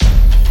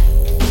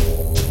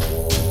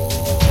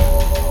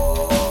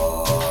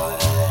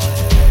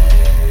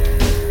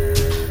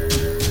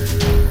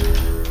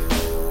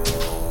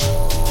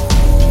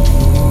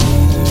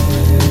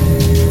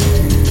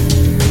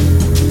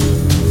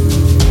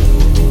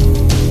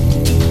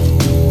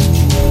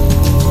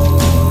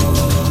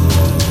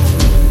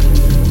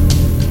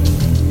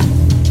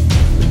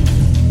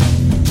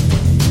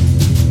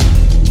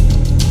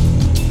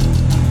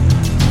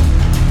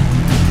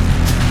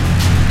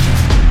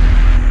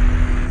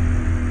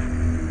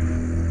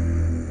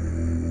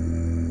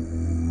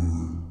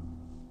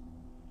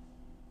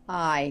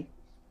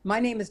My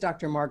name is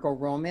Dr. Margo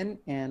Roman,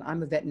 and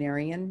I'm a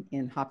veterinarian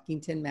in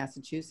Hopkinton,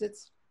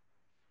 Massachusetts.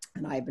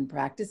 And I've been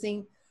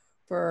practicing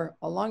for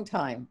a long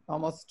time,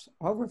 almost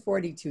over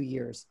 42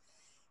 years.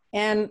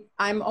 And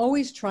I'm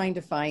always trying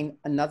to find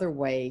another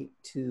way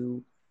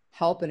to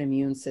help an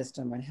immune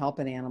system and help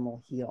an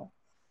animal heal.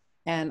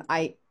 And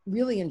I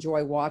really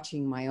enjoy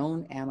watching my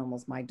own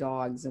animals, my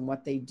dogs, and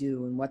what they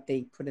do and what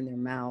they put in their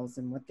mouths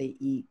and what they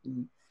eat.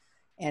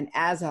 And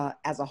as a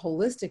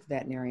holistic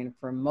veterinarian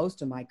for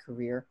most of my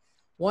career,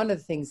 one of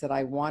the things that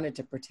I wanted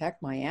to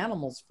protect my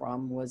animals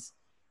from was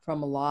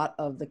from a lot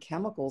of the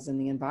chemicals in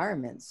the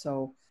environment.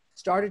 So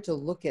started to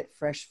look at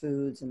fresh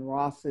foods and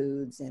raw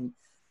foods and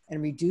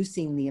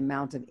reducing the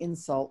amount of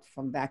insult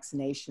from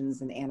vaccinations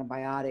and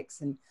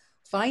antibiotics and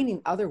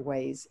finding other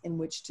ways in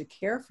which to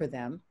care for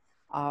them,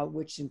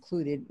 which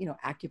included,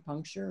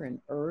 acupuncture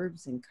and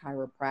herbs and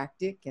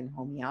chiropractic and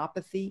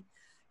homeopathy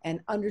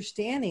and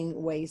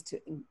understanding ways to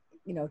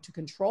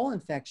control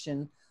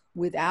infection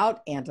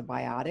without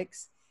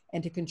antibiotics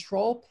and to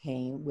control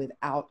pain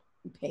without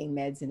pain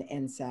meds and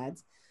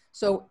NSAIDs.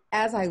 So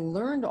as I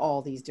learned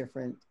all these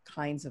different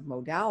kinds of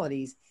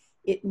modalities,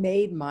 it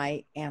made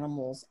my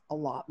animals a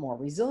lot more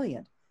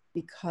resilient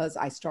because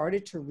I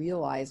started to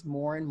realize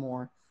more and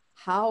more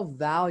how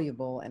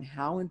valuable and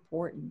how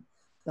important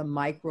the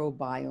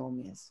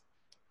microbiome is.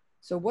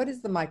 So what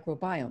is the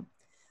microbiome?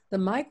 The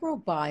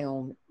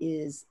microbiome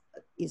is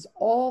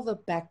all the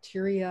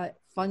bacteria,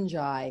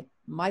 fungi,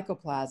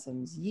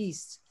 mycoplasms,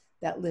 yeasts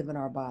that live in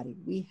our body.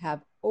 We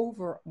have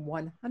over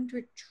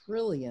 100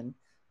 trillion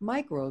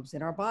microbes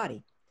in our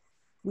body.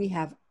 We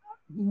have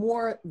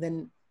more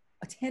than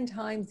 10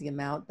 times the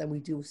amount than we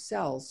do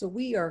cells. So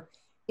we are,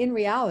 in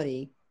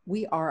reality,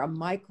 we are a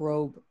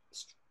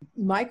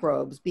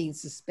microbes being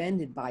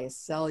suspended by a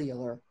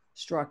cellular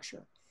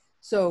structure.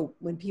 So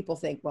when people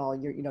think, well,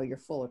 you're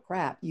full of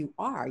crap, you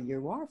are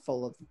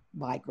full of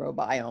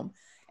microbiome.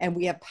 And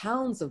we have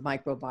pounds of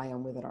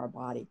microbiome within our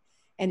body.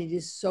 And it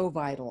is so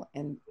vital.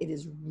 And it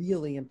is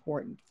really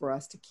important for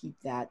us to keep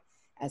that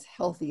as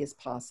healthy as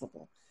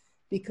possible.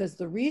 Because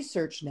the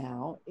research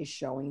now is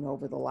showing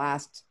over the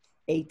last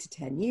 8 to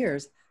 10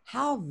 years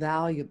how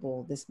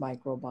valuable this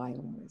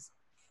microbiome is.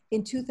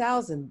 In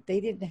 2000, they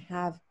didn't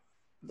have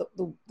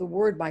the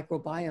word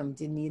microbiome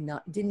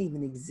didn't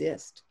even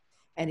exist.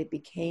 And it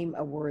became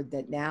a word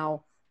that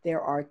now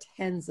there are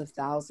tens of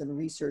thousands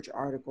research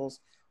articles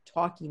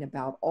talking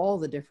about all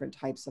the different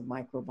types of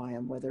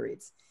microbiome, whether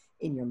it's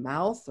in your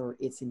mouth or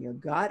it's in your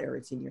gut or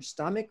it's in your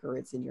stomach or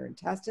it's in your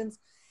intestines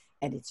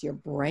and it's your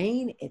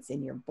brain, it's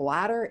in your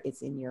bladder,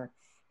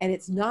 and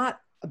it's not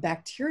a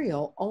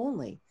bacterial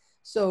only.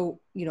 So,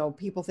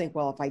 people think,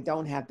 well, if I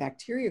don't have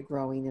bacteria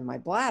growing in my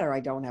bladder, I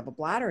don't have a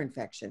bladder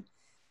infection.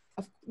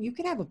 You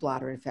can have a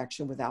bladder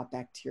infection without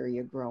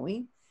bacteria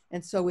growing.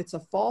 And so it's a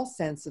false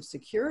sense of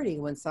security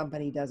when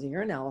somebody does a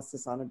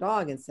urinalysis on a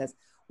dog and says,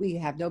 we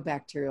have no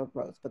bacterial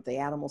growth, but the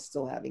animal's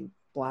still having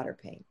bladder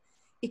pain.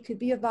 It could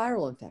be a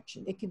viral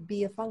infection. It could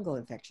be a fungal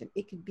infection.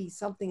 It could be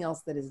something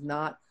else that is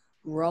not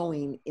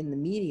growing in the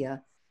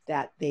media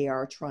that they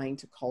are trying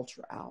to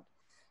culture out.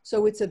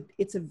 So it's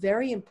a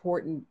very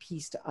important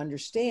piece to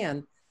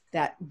understand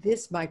that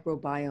this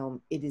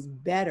microbiome, it is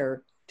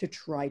better to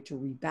try to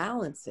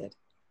rebalance it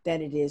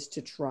than it is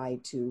to try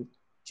to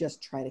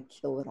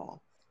kill it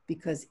all,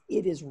 because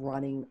it is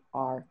running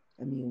our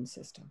immune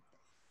system.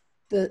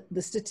 The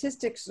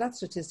statistics, not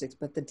statistics,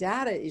 but the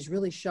data is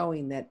really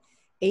showing that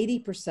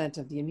 80%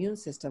 of the immune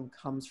system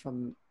comes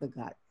from the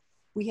gut.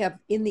 We have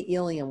in the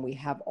ileum, we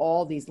have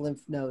all these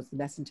lymph nodes, the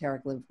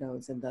mesenteric lymph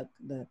nodes, and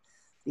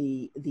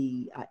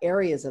the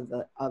areas of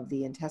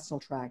the intestinal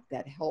tract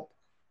that help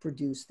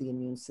produce the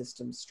immune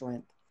system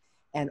strength.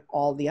 And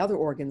all the other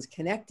organs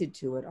connected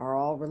to it are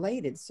all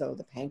related. So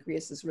the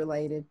pancreas is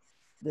related.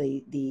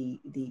 The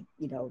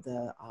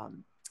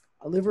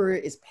liver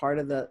is part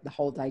of the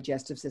whole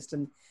digestive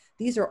system.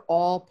 These are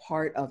all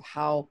part of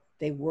how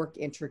they work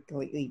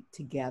intricately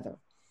together.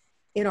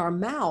 In our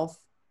mouth,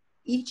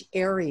 each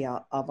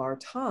area of our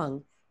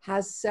tongue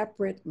has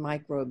separate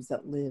microbes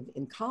that live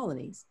in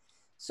colonies.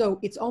 So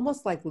it's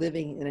almost like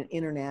living in an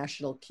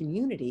international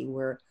community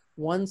where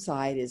one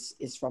side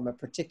is from a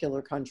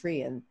particular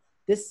country and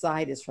this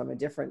side is from a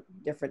different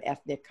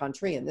ethnic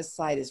country, and this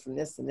side is from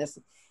this and this.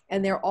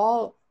 And they're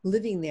all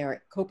living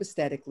there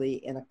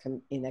copacetically in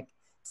a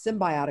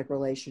symbiotic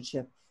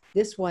relationship.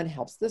 This one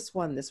helps this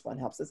one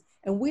helps this.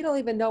 And we don't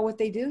even know what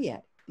they do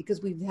yet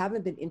because we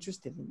haven't been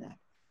interested in that.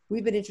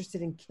 We've been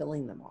interested in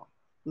killing them all.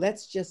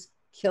 Let's just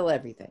kill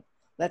everything.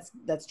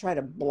 Let's try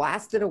to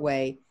blast it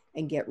away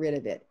and get rid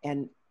of it.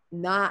 And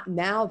not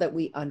now that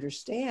we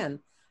understand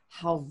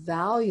how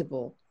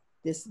valuable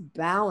this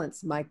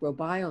balanced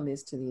microbiome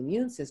is to the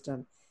immune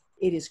system,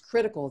 it is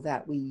critical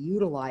that we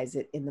utilize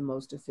it in the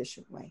most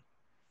efficient way.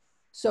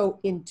 So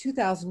in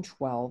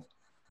 2012,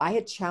 I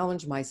had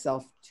challenged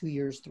myself 2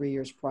 years, 3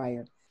 years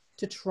prior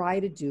to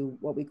try to do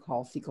what we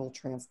call fecal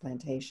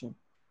transplantation.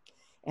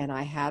 And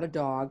I had a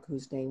dog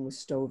whose name was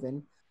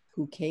Stoven,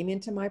 who came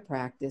into my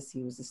practice.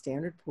 He was a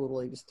standard poodle.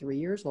 He was 3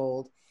 years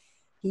old.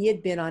 He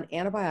had been on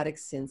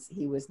antibiotics since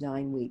he was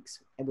 9 weeks,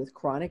 and with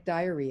chronic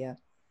diarrhea,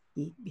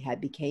 he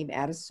became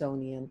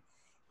Addisonian.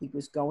 He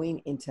was going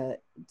into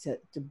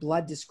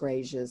blood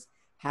dyscrasias,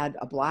 had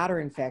a bladder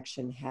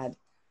infection, had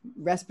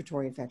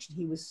respiratory infection.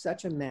 He was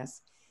such a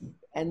mess.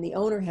 And the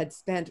owner had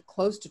spent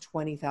close to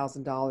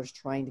 $20,000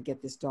 trying to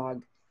get this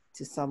dog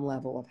to some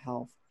level of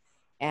health.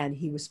 And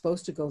he was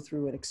supposed to go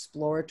through an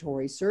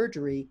exploratory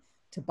surgery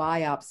to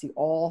biopsy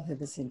all of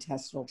his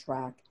intestinal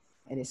tract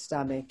and his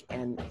stomach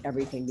and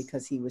everything,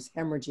 because he was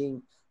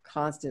hemorrhaging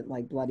constant,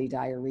 like bloody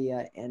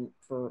diarrhea, and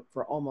for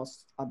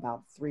almost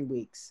about 3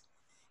 weeks.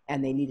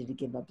 And they needed to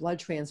give him a blood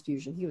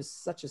transfusion. He was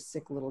such a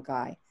sick little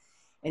guy.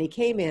 And he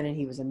came in and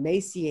he was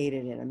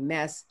emaciated and a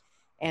mess.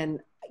 And,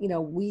 you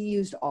know, we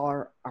used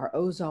our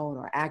ozone,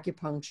 our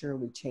acupuncture,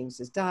 we changed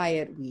his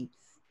diet. We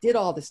did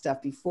all this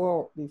stuff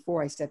before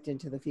I stepped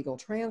into the fecal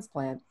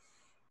transplant.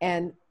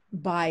 And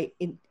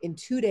in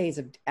 2 days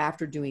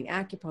after doing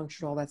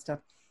acupuncture and all that stuff,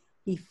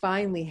 he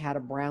finally had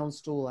a brown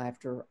stool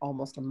after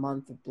almost a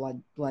month of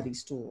bloody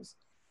stools.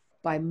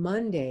 By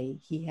Monday,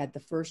 he had the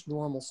first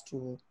normal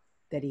stool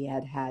that he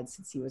had had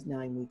since he was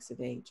 9 weeks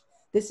of age.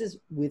 This is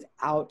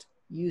without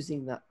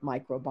using the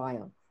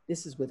microbiome.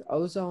 This is with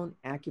ozone,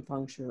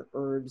 acupuncture,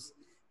 herbs,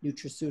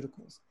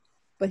 nutraceuticals.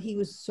 But he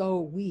was so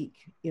weak,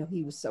 you know,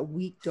 he was a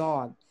weak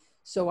dog.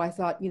 So I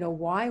thought, you know,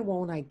 why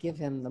won't I give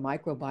him the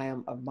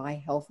microbiome of my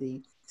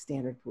healthy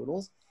standard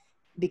poodles?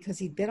 Because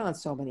he'd been on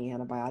so many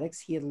antibiotics,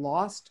 he had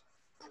lost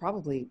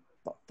probably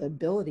the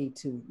ability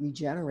to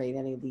regenerate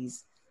any of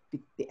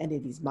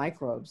these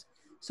microbes.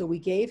 So we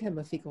gave him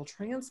a fecal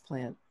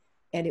transplant,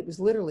 and it was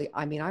literally,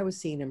 I mean, I was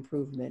seeing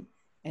improvement.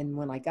 And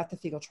when I got the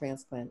fecal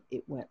transplant,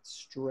 it went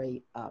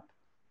straight up.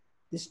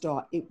 This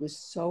dog, it was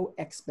so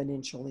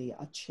exponentially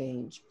a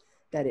change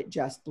that it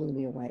just blew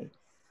me away.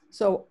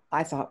 So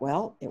I thought,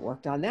 well, it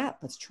worked on that.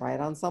 Let's try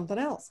it on something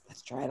else.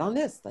 Let's try it on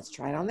this. Let's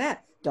try it on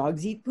that.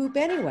 Dogs eat poop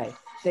anyway.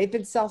 They've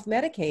been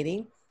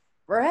self-medicating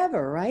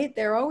forever, right?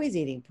 They're always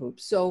eating poop.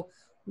 So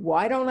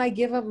why don't I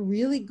give them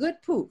really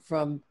good poop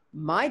from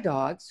my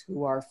dogs,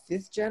 who are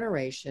 5th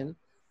generation,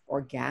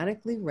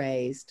 organically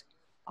raised,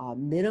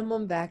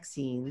 minimum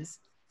vaccines.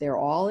 They're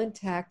all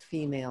intact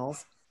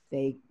females.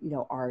 They, you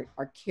know,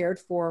 are cared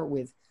for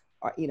with,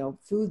 you know,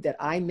 food that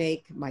I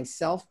make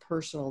myself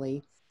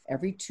personally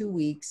every 2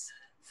 weeks,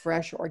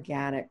 fresh,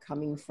 organic,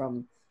 coming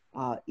from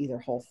either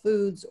Whole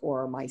Foods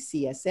or my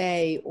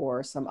CSA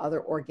or some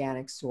other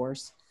organic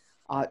source,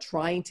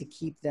 trying to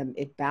keep them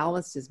it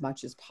balanced as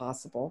much as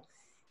possible,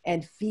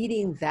 and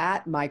feeding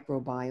that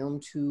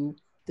microbiome to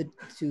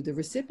the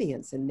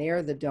recipients, and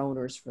they're the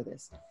donors for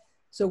this.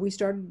 So we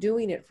started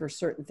doing it for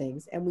certain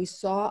things, and we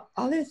saw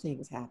other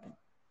things happen.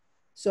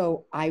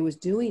 So I was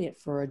doing it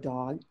for a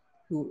dog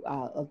who,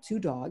 2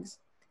 dogs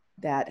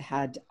that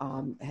had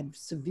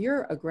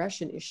severe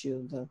aggression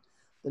issue.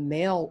 The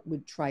male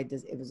would try to,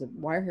 it was a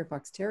wire hair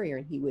fox terrier,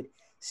 and he would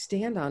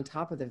stand on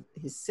top of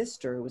his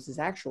sister, who was his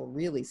actual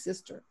really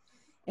sister,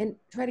 and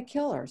try to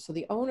kill her. So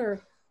the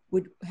owner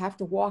would have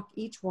to walk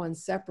each one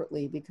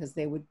separately because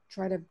they would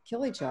try to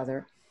kill each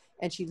other.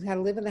 And she had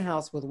to live in the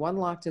house with one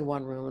locked in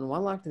one room and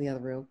one locked in the other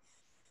room.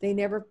 They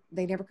never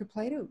could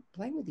play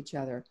with each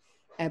other.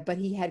 But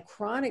he had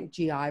chronic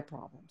GI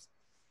problems.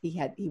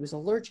 He was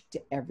allergic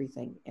to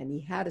everything, and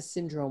he had a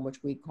syndrome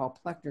which we call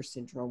Pleckner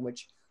syndrome,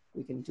 which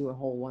we can do a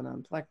whole one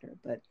on Pleckner.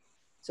 But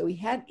so he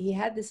had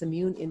this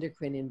immune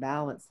endocrine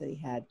imbalance that he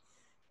had.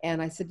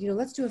 And I said, you know,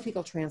 let's do a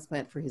fecal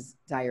transplant for his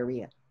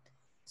diarrhea.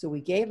 So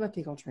we gave him a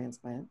fecal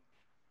transplant.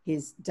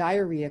 His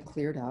diarrhea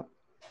cleared up.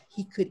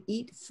 He could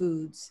eat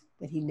foods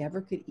that he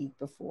never could eat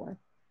before.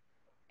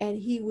 And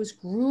he was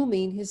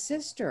grooming his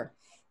sister.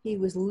 He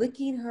was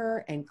licking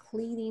her and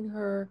cleaning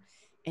her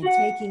and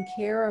taking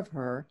care of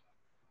her.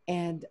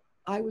 And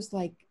I was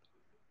like,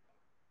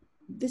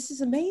 this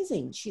is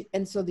amazing.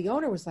 And so the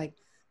owner was like,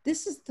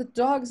 this is the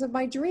dogs of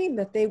my dream,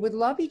 that they would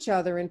love each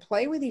other and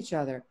play with each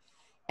other.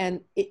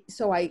 And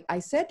so I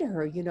said to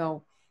her, you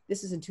know,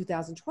 this is in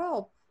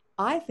 2012,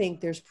 I think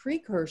there's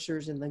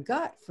precursors in the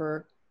gut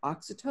for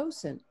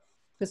oxytocin,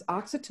 because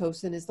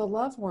oxytocin is the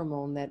love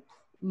hormone that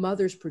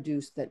mothers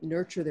produce that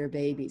nurture their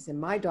babies. And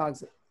my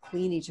dogs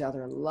clean each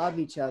other and love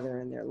each other,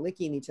 and they're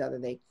licking each other.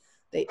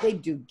 They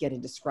do get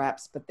into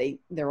scraps, but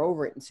they're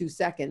over it in 2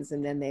 seconds,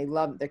 and then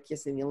they're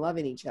kissing and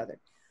loving each other.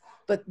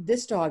 But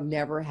this dog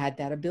never had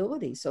that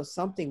ability. So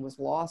something was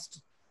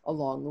lost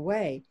along the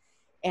way.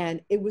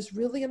 And it was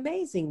really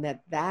amazing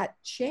that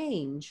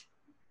change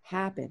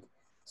happened.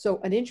 So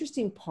an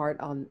interesting part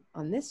on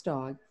this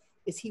dog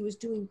is he was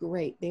doing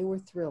great. They were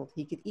thrilled.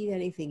 He could eat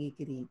anything he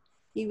could eat.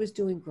 He was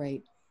doing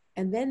great.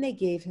 And then they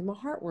gave him a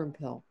heartworm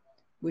pill,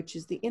 which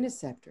is the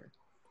Interceptor.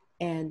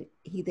 And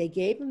they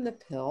gave him the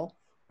pill,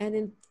 and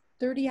in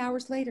 30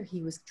 hours later,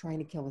 he was trying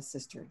to kill his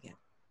sister again.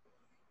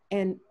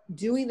 And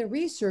doing the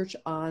research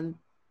on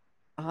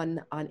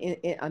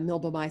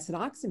milbemycin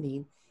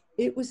oxamine,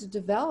 it was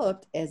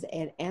developed as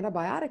an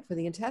antibiotic for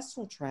the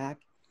intestinal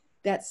tract.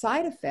 That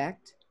side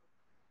effect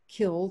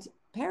killed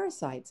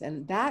parasites.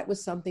 And that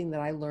was something that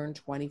I learned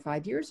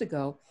 25 years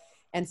ago.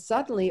 And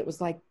suddenly it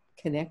was like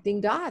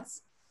connecting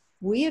dots.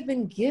 We have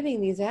been giving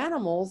these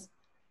animals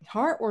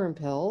heartworm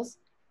pills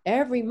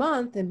every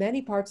month in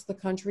many parts of the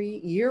country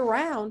year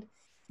round,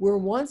 where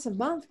once a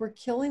month we're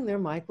killing their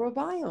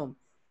microbiome.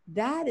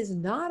 That is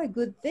not a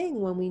good thing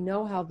when we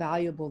know how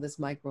valuable this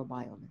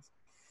microbiome is.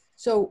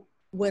 So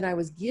when I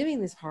was giving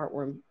this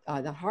heartworm,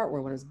 when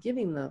I was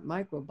giving the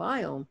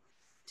microbiome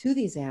to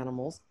these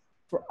animals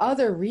for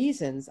other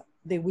reasons,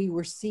 that we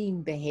were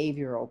seeing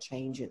behavioral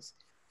changes.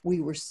 We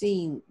were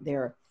seeing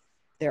their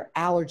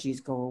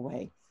allergies go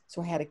away.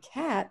 So I had a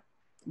cat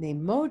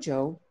named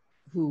Mojo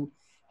who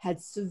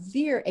had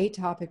severe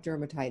atopic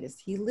dermatitis.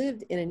 He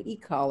lived in an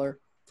e-collar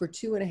for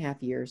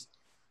 2.5 years,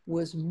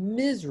 was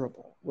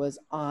miserable, was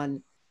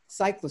on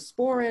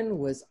cyclosporin,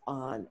 was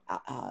on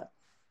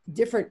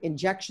different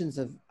injections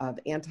of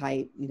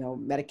anti-itch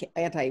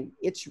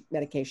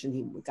medication.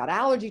 He got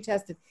allergy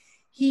tested.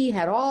 He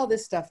had all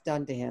this stuff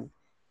done to him.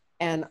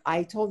 And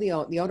I told the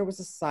owner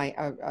was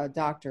a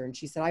doctor, and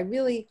she said, I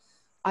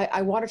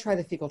want to try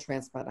the fecal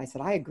transplant. I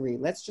said, I agree.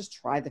 Let's just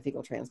try the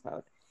fecal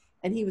transplant.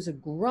 And he was a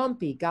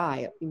grumpy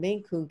guy, a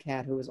Maine Coon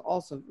cat who was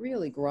also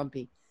really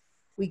grumpy.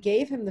 We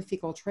gave him the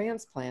fecal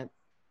transplant,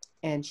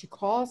 and she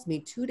calls me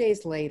 2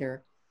 days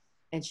later,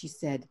 and she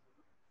said,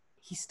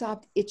 he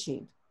stopped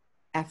itching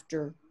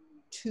after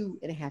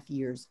 2.5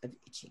 years of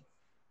itching.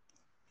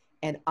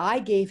 And I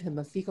gave him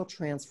a fecal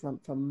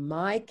transplant from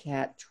my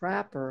cat,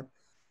 Trapper,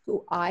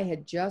 who I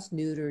had just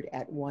neutered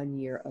at 1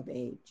 year of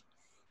age.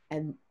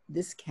 And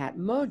this cat,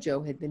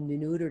 Mojo, had been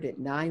neutered at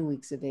 9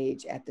 weeks of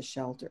age at the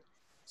shelter.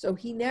 So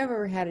he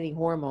never had any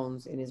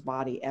hormones in his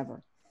body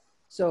ever.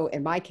 So,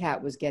 and my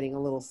cat was getting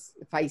a little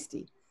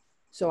feisty.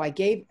 So I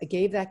gave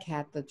that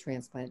cat the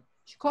transplant.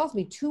 She calls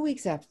me 2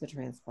 weeks after the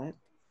transplant,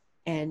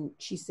 and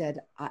she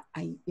said, I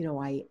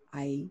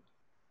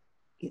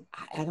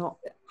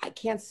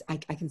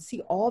can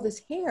see all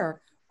this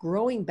hair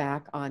growing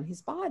back on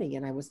his body.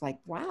 And I was like,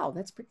 wow,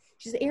 that's pretty.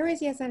 She said, Aries,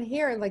 he hasn't had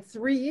hair in like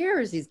 3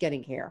 years. He's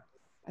getting hair.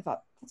 I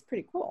thought, that's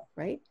pretty cool,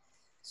 right?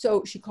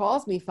 So she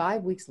calls me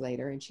 5 weeks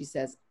later and she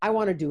says, I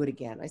want to do it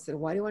again. I said,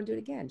 why do you want to do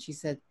it again? She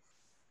said,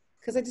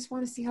 because I just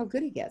want to see how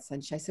good he gets.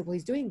 And I said, well,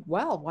 he's doing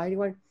well. Why do you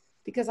want?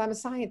 Because I'm a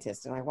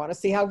scientist and I want to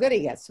see how good he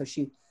gets. So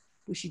she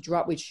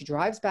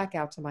drives back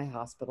out to my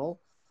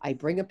hospital. I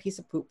bring a piece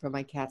of poop from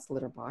my cat's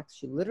litter box.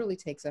 She literally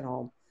takes it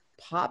home,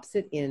 pops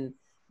it in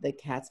the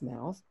cat's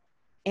mouth,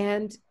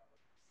 and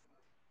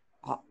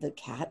the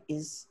cat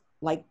is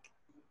like,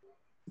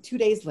 2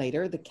 days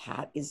later, the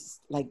cat is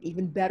like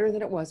even better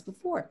than it was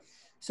before.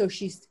 So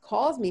she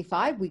calls me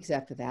 5 weeks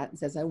after that and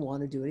says, I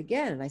want to do it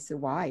again. And I said,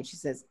 why? And she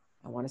says,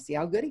 I want to see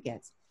how good he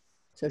gets.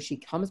 So she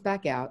comes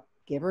back out,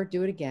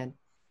 do it again.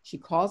 She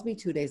calls me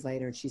 2 days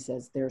later and she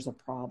says, there's a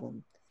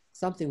problem,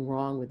 something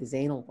wrong with his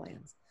anal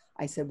glands.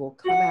 I said, well,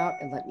 come out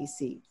and let me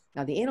see.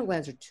 Now the anal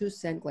glands are 2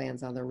 scent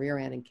glands on the rear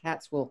end, and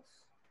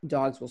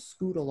dogs will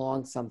scoot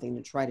along something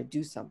to try to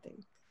do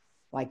something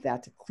like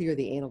that to clear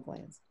the anal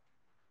glands.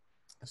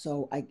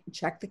 So I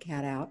checked the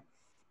cat out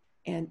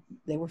and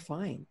they were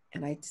fine.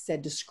 And I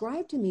said,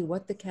 describe to me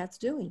what the cat's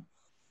doing.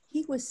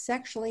 He was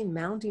sexually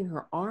mounting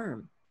her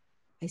arm.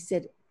 I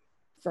said,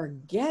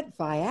 forget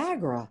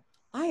Viagra.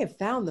 I have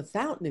found the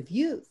fountain of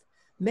youth.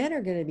 Men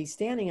are going to be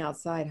standing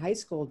outside high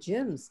school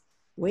gyms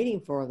waiting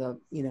for the,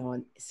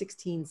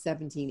 16,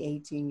 17,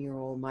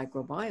 18-year-old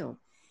microbiome.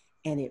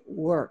 And it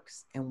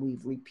works. And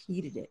we've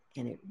repeated it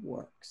and it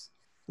works.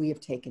 We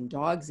have taken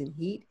dogs in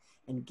heat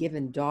and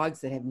given dogs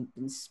that have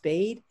been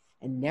spayed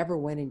and never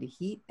went into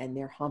heat, and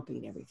they're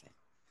humping everything.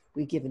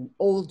 We've given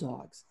old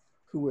dogs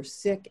who were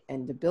sick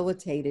and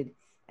debilitated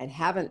and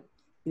haven't,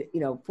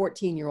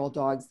 14-year-old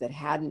dogs that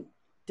hadn't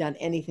done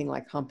anything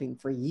like humping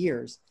for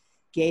years,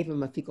 gave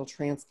them a fecal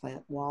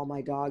transplant. While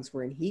my dogs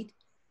were in heat,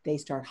 they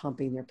start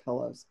humping their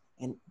pillows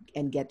and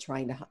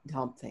trying to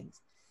hump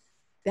things.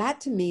 That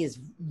to me is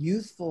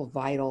youthful,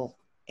 vital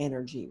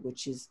energy,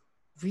 which is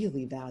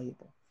really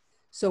valuable.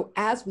 So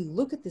as we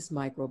look at this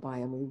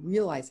microbiome, we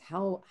realize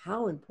how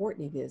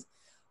important it is.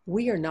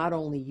 We are not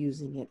only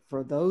using it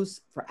for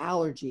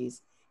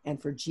allergies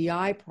and for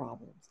GI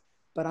problems,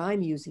 but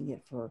I'm using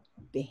it for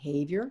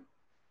behavior.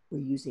 We're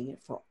using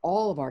it for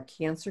all of our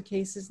cancer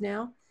cases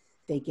now.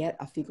 They get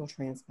a fecal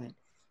transplant,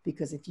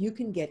 because if you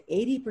can get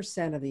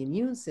 80% of the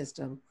immune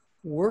system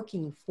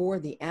working for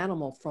the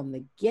animal from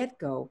the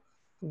get-go,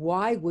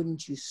 why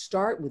wouldn't you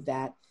start with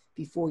that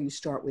before you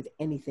start with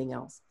anything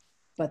else?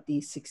 But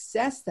the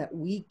success that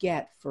we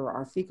get for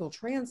our fecal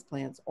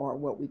transplants, or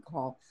what we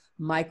call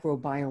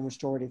microbiome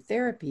restorative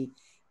therapy,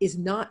 is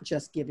not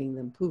just giving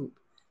them poop.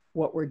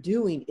 What we're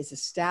doing is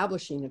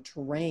establishing a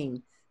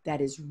terrain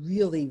that is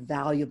really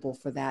valuable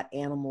for that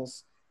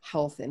animal's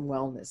health and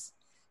wellness.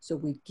 So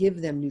we give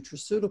them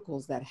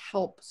nutraceuticals that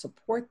help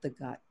support the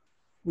gut.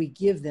 We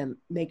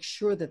make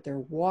sure that their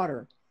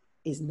water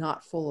is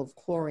not full of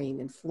chlorine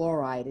and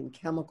fluoride and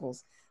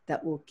chemicals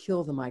that will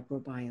kill the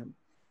microbiome.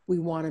 We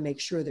want to make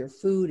sure their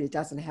food, it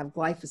doesn't have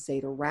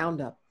glyphosate or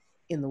Roundup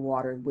in the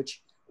water,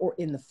 or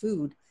in the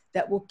food,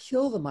 that will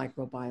kill the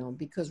microbiome,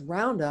 because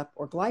Roundup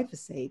or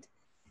glyphosate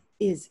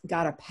is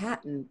got a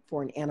patent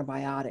for an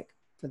antibiotic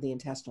for the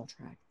intestinal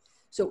tract.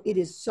 So it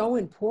is so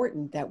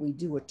important that we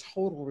do a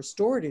total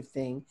restorative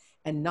thing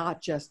and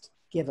not just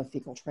give a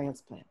fecal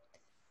transplant.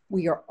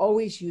 We are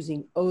always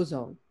using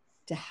ozone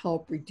to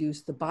help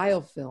reduce the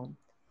biofilm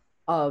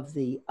of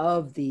the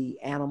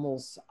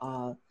animal's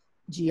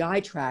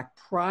GI tract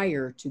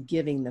prior to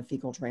giving the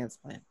fecal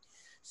transplant.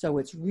 So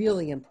it's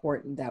really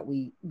important that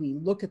we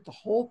look at the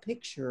whole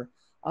picture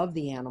of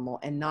the animal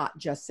and not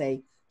just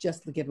say,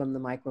 just give them the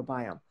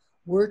microbiome.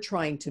 We're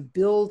trying to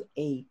build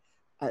a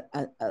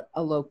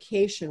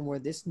location where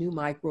this new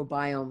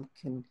microbiome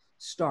can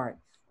start.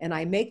 And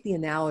I make the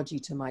analogy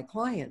to my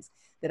clients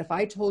that if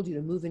I told you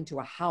to move into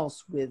a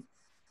house with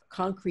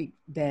concrete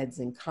beds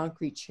and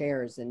concrete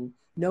chairs and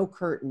no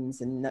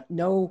curtains and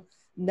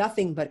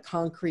nothing but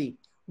concrete,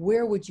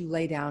 where would you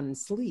lay down and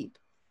sleep?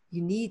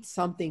 You need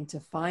something to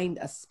find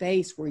a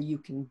space where you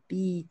can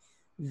be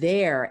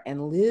there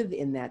and live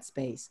in that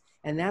space.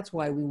 And that's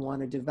why we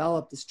want to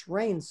develop this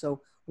terrain.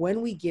 So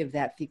when we give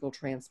that fecal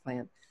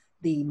transplant,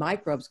 the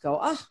microbes go,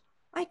 oh,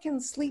 I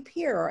can sleep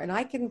here and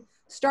I can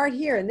start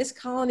here and this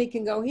colony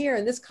can go here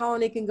and this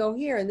colony can go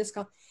here and this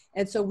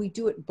and so we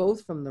do it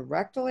both from the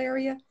rectal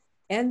area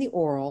and the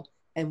oral,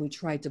 and we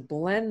try to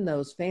blend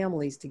those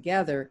families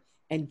together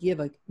and give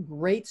a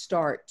great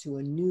start to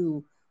a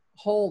new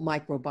whole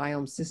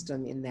microbiome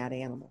system in that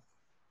animal.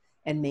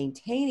 And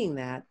maintaining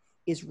that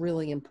is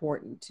really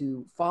important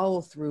to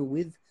follow through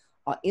with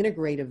an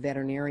integrative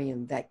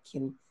veterinarian that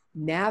can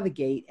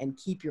navigate and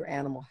keep your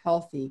animal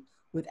healthy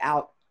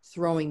without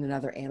throwing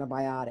another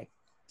antibiotic,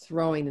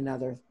 throwing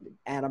another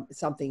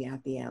something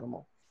at the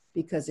animal.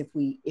 Because if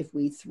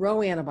we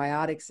throw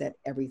antibiotics at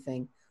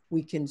everything,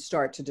 we can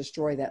start to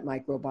destroy that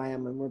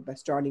microbiome, and we're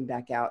starting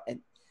back out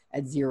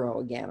at zero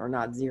again, or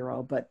not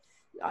zero, but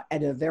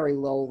at a very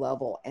low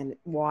level. And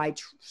why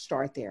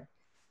start there?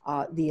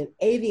 The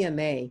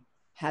AVMA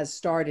has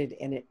started,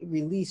 and it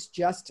released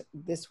just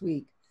this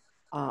week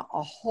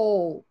a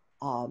whole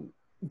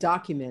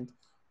document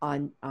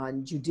on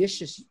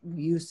judicious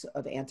use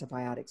of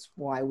antibiotics,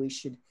 why we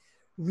should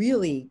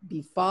really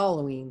be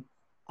following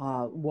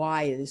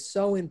why it is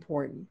so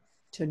important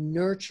to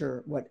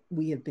nurture what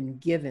we have been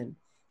given,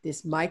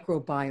 this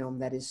microbiome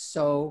that is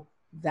so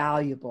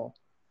valuable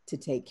to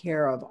take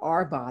care of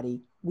our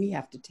body. We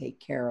have to take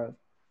care of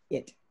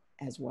it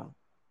as well.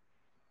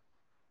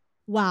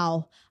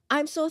 Wow,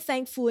 I'm so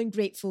thankful and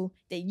grateful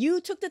that you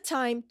took the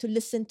time to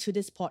listen to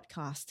this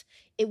podcast.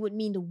 It would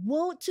mean the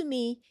world to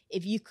me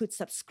if you could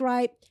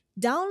subscribe,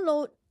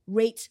 download,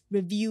 rate,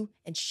 review,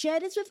 and share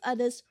this with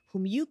others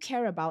whom you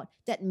care about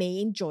that may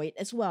enjoy it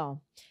as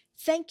well.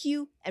 Thank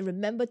you, and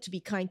remember to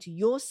be kind to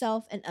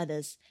yourself and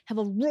others. Have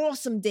a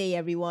awesome day,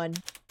 everyone.